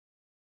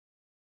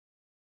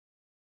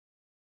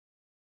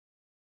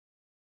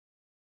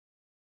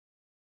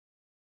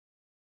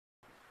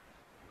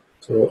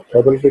So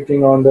double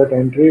clicking on that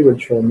entry will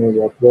show me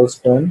what was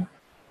done.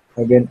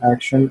 Again,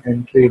 action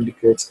entry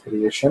indicates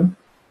creation,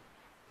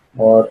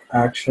 or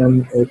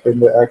action, if in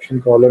the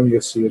action column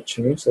you see a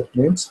change, that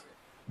means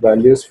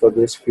values for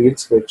these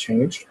fields were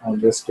changed on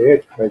this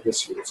date by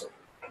this user.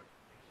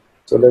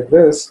 So like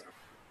this,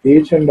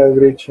 each and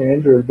every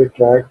change will be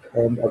tracked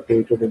and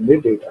updated in the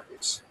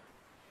database.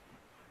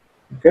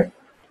 Okay.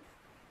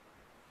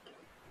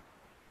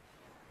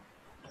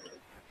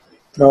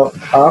 Now,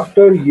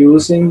 after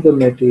using the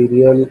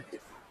material,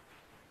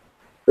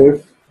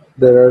 if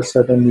there are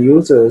certain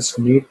users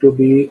need to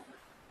be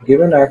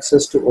given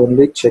access to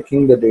only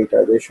checking the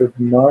data, they should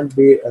not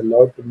be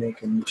allowed to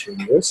make any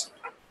changes.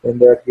 Then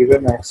they are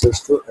given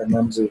access to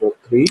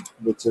MM03,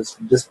 which is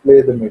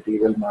display the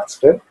material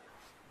master.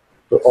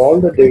 So all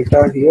the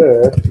data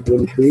here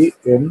will be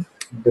in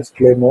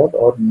display mode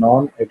or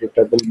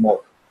non-editable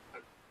mode.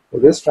 So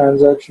this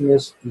transaction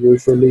is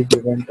usually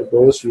given to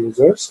those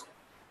users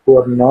who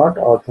are not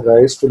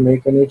authorized to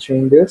make any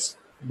changes,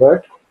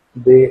 but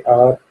they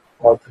are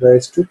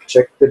authorized to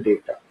check the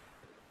data.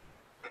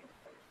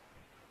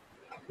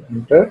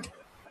 Enter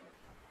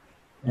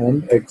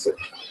and exit.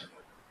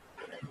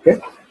 Okay.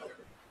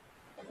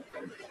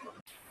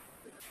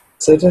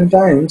 Certain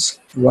times,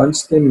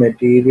 once the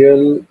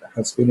material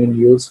has been in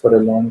use for a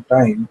long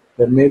time,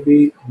 there may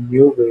be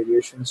new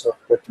variations of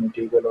that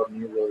material or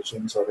new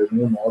versions or a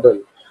new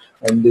model,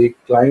 and the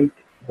client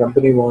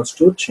company wants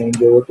to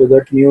change over to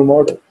that new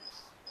model.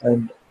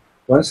 And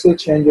once they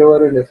change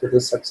over and if it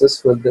is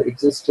successful, the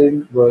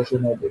existing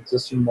version or the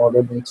existing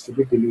model needs to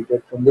be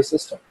deleted from the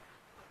system.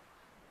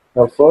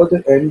 Now for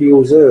the end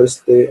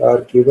users, they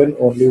are given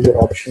only the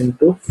option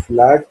to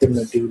flag the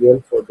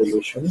material for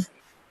deletion.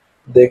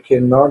 They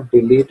cannot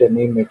delete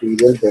any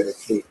material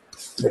directly.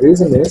 The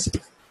reason is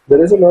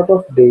there is a lot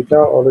of data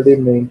already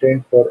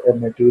maintained for a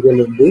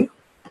material in the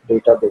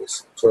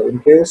database. So in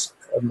case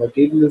a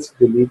material is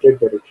deleted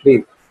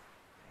directly,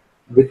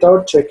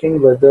 without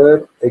checking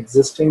whether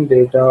existing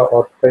data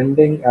or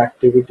pending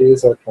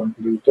activities are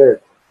completed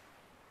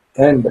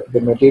and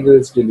the material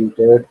is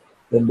deleted,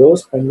 then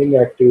those pending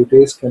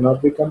activities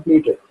cannot be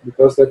completed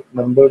because that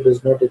number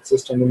does not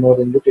exist anymore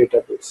in the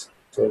database.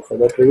 So for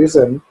that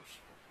reason,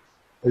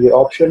 the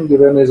option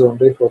given is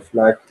only for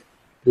flag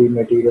the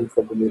material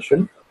for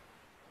deletion.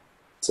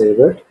 Save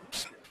it.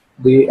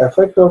 The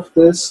effect of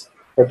this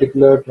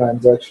particular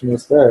transaction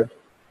is that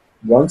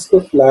once the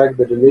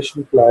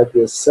deletion flag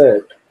is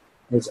set,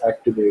 is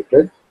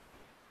activated,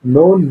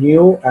 no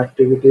new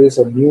activities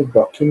or new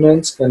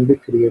documents can be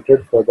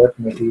created for that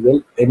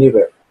material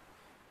anywhere.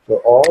 So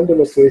all the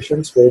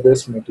locations where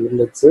this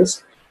material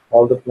exists,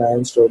 all the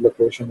plans, store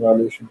location,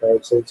 valuation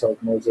type, sales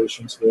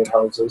organizations,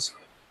 warehouses,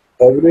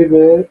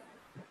 everywhere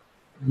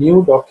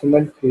new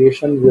document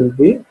creation will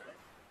be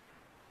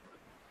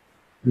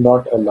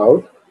not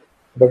allowed.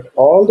 But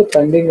all the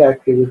pending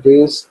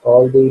activities,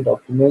 all the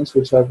documents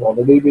which have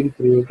already been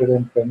created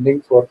and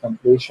pending for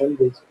completion,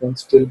 which can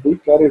still be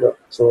carried out.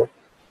 So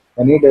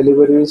any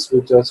deliveries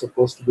which are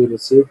supposed to be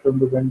received from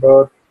the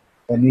vendor,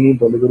 any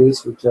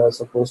deliveries which are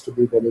supposed to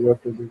be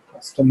delivered to the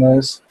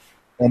customers,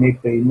 any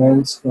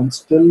payments can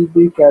still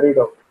be carried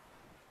out.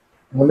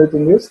 Only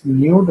thing is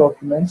new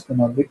documents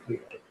cannot be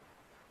created.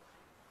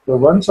 So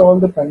once all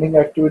the pending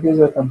activities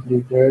are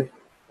completed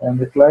and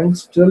the client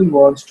still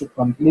wants to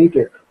complete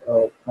it,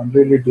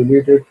 completely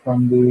delete it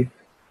from the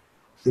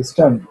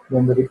system,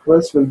 then the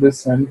request will be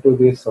sent to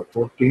the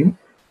support team.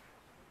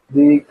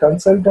 The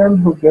consultant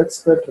who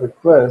gets that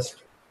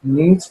request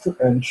needs to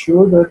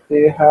ensure that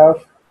they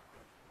have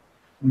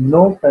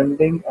no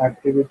pending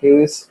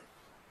activities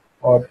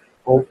or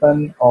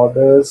open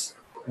orders,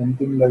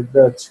 anything like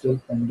that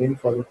still pending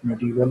for that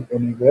material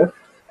anywhere.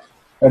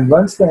 And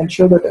once they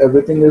ensure that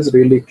everything is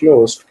really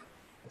closed,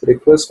 the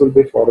request will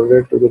be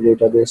forwarded to the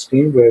database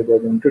team where they're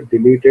going to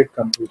delete it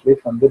completely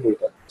from the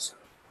database.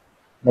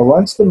 Now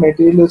once the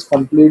material is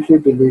completely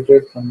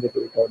deleted from the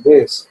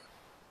database,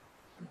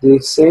 the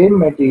same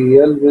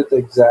material with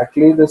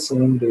exactly the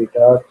same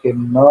data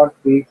cannot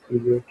be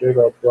created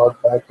or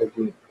brought back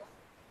again.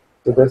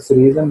 So that's the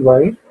reason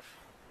why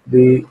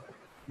the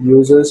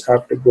users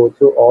have to go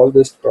through all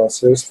this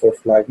process for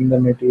flagging the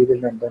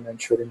material and then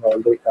ensuring all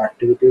the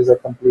activities are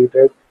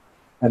completed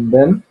and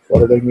then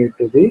forwarding it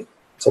to the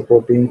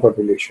support team for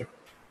deletion.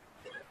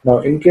 Now,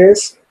 in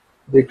case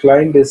the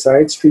client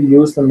decides to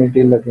use the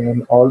material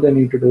again, all they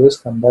need to do is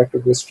come back to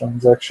this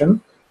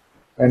transaction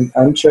and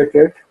uncheck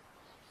it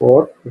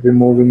for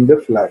removing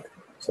the flag.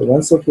 So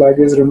once the flag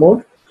is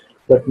removed,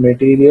 that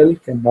material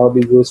can now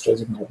be used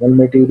as a normal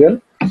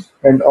material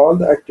and all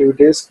the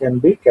activities can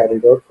be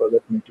carried out for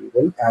that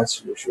material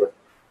as usual.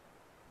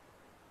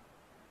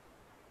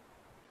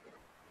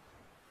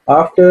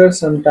 After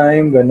some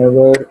time,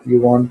 whenever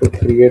you want to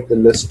create the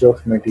list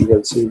of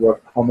materials, see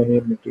how many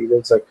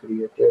materials are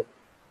created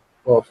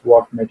of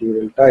what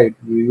material type,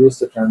 you use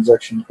the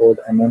transaction code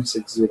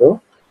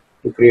MM60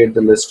 to create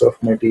the list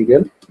of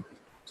material.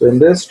 So in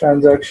this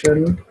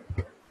transaction,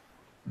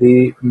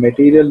 the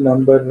material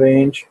number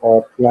range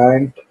or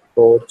plant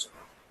codes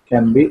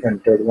can be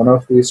entered. One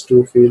of these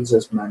two fields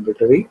is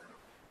mandatory.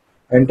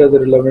 Enter the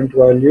relevant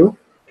value,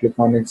 click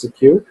on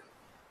execute,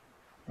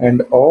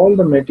 and all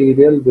the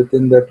material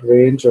within that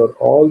range or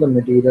all the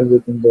material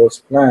within those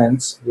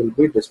plans will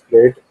be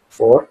displayed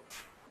for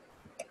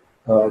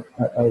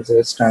as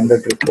a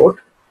standard report.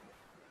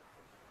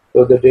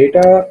 So the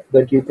data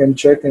that you can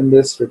check in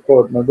this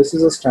report, now this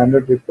is a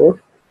standard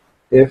report.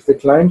 If the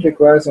client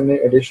requires any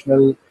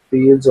additional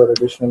fields or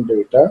additional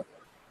data,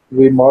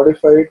 we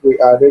modify it, we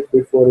add it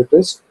before it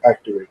is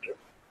activated.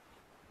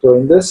 So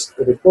in this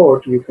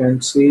report, you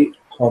can see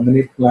how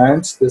many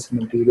plants this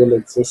material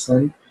exists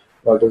in,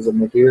 what is the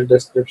material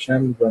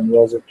description, when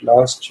was it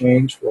last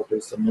changed, what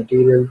is the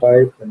material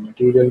type, the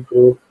material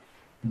group,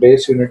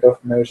 base unit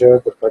of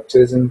measure, the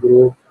purchasing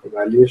group,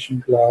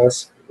 evaluation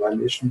class,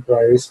 evaluation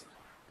price,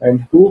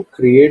 and who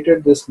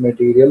created this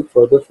material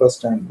for the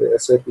first time, the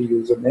SAP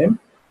username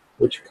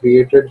which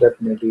created that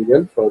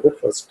material for the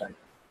first time.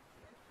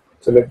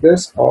 So like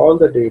this, all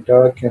the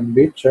data can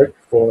be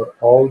checked for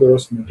all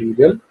those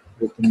material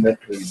within that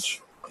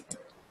range.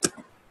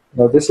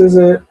 Now this is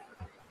a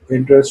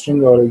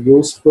interesting or a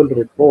useful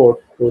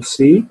report to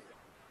see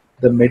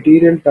the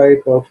material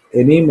type of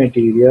any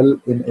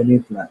material in any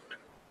plant.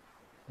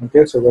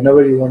 Okay, so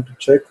whenever you want to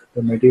check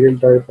the material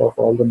type of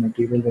all the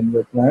material in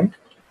your plant,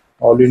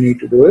 all you need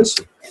to do is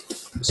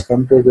just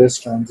come to this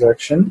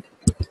transaction,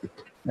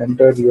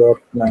 enter your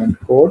plant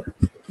code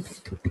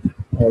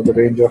or the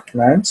range of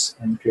plants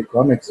and click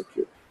on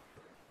execute.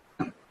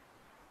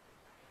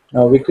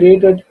 Now we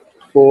created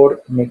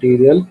 4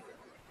 material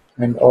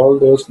and all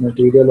those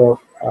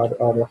material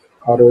are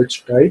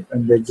RH type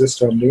and they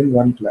exist only in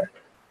one plant.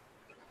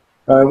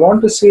 Now I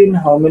want to see in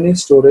how many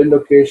storage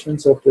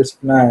locations of this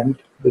plant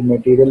the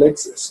material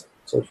exists.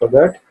 So for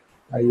that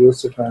I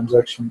use the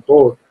transaction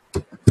code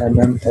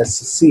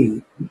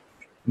MMSC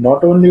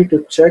not only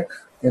to check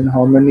in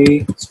how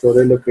many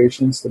storage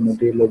locations the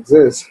material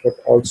exists, but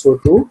also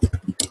to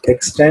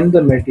extend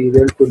the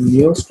material to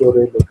new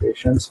storage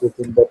locations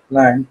within the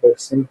plant by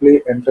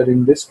simply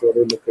entering the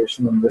storage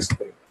location on this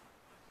page.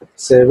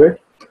 Save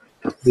it.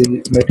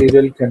 The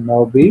material can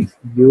now be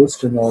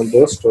used in all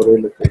those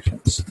storage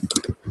locations.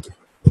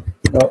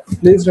 Now,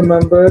 please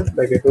remember,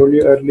 like I told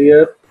you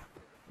earlier,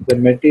 the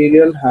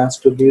material has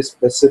to be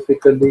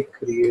specifically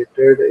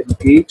created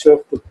in each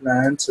of the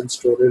plants and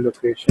storage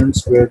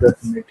locations where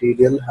that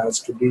material has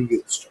to be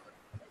used.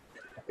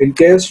 In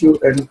case you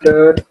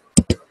enter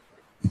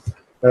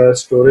a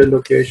storage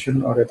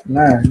location or a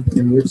plant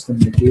in which the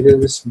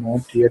material is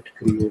not yet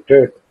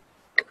created,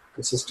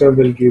 the system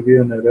will give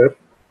you an error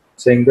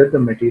saying that the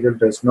material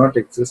does not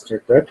exist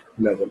at that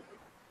level.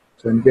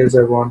 So in case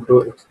I want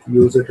to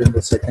use it in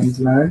the second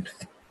plant,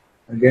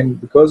 again,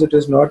 because it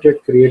is not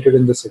yet created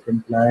in the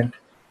second plant,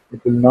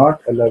 it will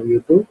not allow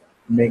you to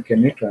make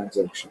any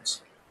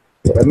transactions.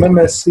 So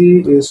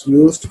MMSC is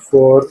used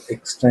for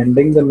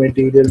extending the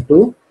material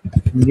to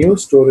new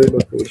storage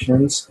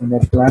locations in a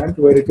plant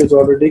where it is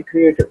already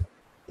created.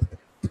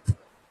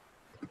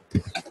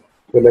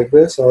 So like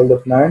this, all the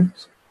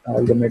plants,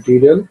 all the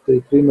material, the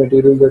 3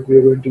 materials that we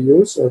are going to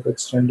use, I've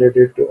extended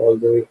it to all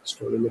the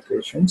storage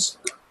locations.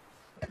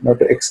 Now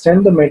to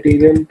extend the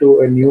material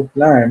to a new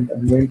plant,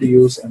 I'm going to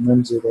use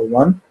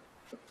MM01.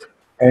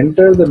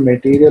 Enter the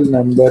material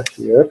number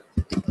here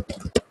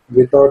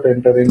without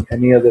entering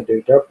any other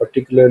data,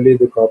 particularly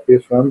the copy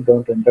from,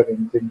 don't enter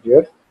anything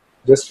here.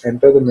 Just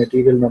enter the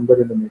material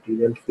number in the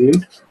material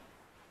field,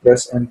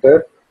 press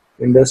enter,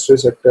 industry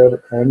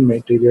sector and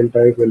material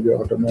type will be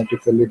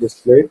automatically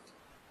displayed.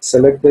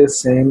 Select the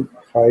same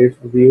 5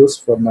 views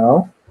for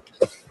now,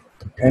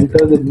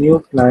 enter the new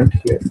plant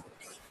here.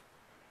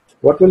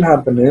 What will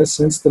happen is,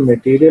 since the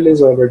material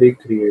is already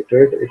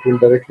created, it will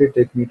directly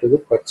take me to the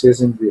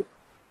purchasing view.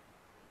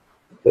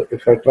 So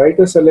if I try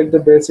to select the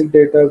basic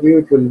data view,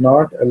 it will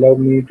not allow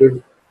me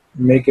to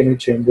make any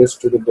changes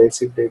to the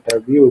basic data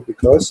view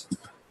because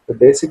the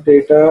basic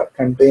data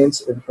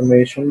contains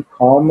information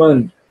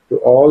common to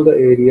all the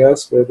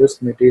areas where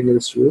this material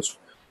is used,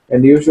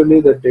 and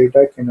usually the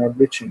data cannot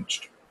be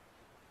changed.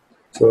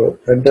 So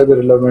enter the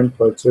relevant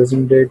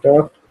purchasing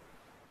data.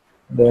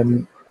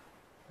 Then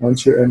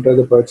once you enter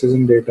the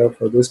purchasing data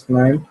for this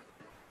plant,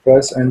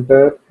 press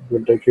enter, it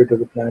will take you to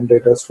the plant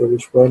data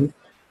storage one.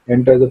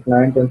 Enter the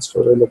plant and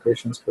storage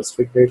location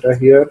specific data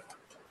here.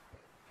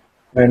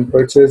 And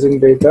purchasing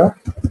data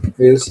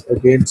is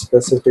again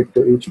specific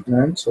to each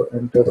plant, so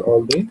enter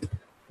all the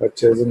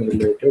purchasing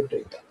related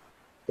data.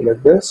 So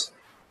like this,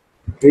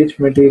 each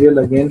material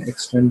again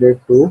extended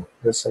to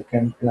the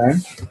second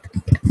plant.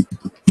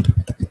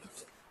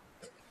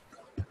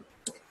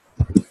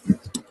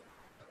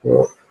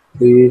 So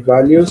the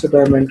values that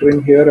I'm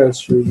entering here,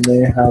 as you may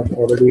have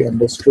already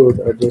understood,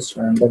 are just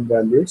random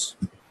values.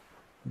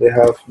 They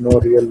have no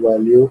real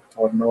value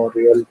or no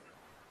real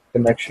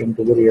connection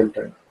to the real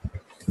time.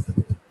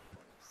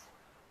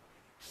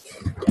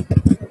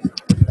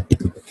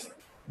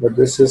 But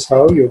this is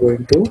how you're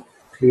going to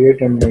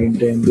create and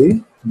maintain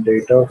the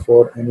data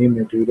for any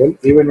material,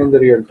 even in the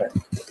real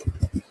time,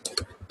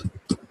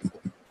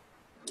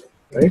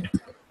 right?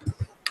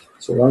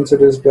 So once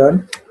it is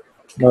done,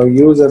 now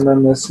use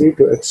MMSC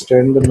to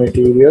extend the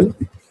material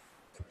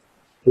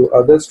to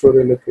other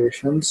storage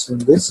locations in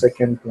this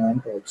second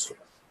plant also.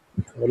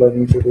 All I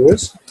need to do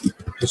is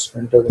just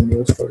enter the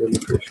new storage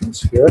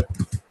locations here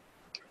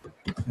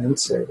and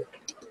save it.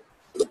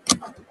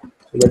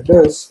 So like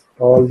this,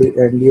 all the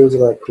end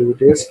user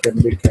activities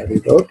can be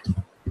carried out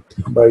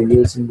by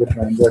using the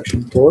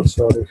transaction codes,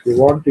 or if you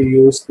want to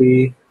use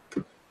the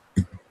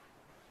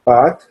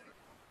path,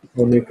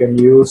 then you can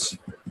use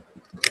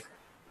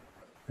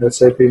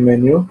SAP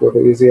menu, go to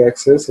easy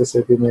access,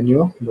 SAP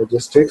menu,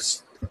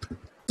 logistics,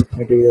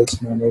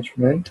 materials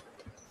management,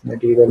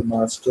 material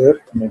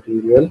master,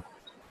 material,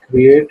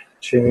 create,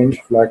 change,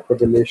 flag for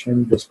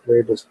deletion,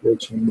 display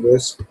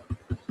changes,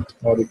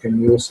 or you can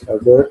use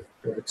other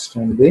to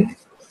extend the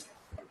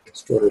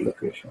storage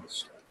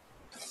locations.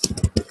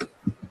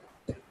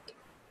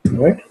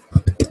 Alright,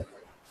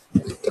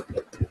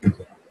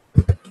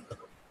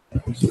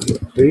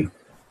 03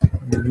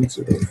 and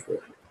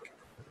 04.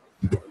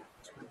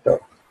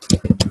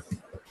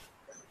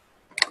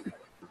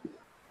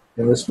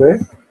 In this way,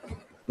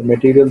 the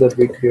material that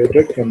we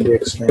created can be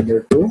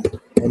extended to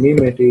any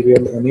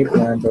material, any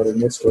plant, or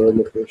any storage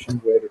location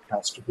where it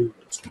has to be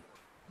used.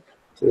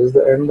 So this is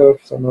the end of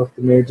some of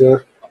the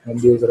major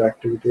end user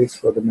activities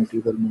for the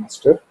material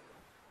master.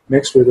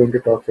 Next, we're going to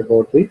talk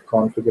about the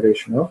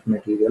configuration of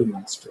material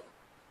master.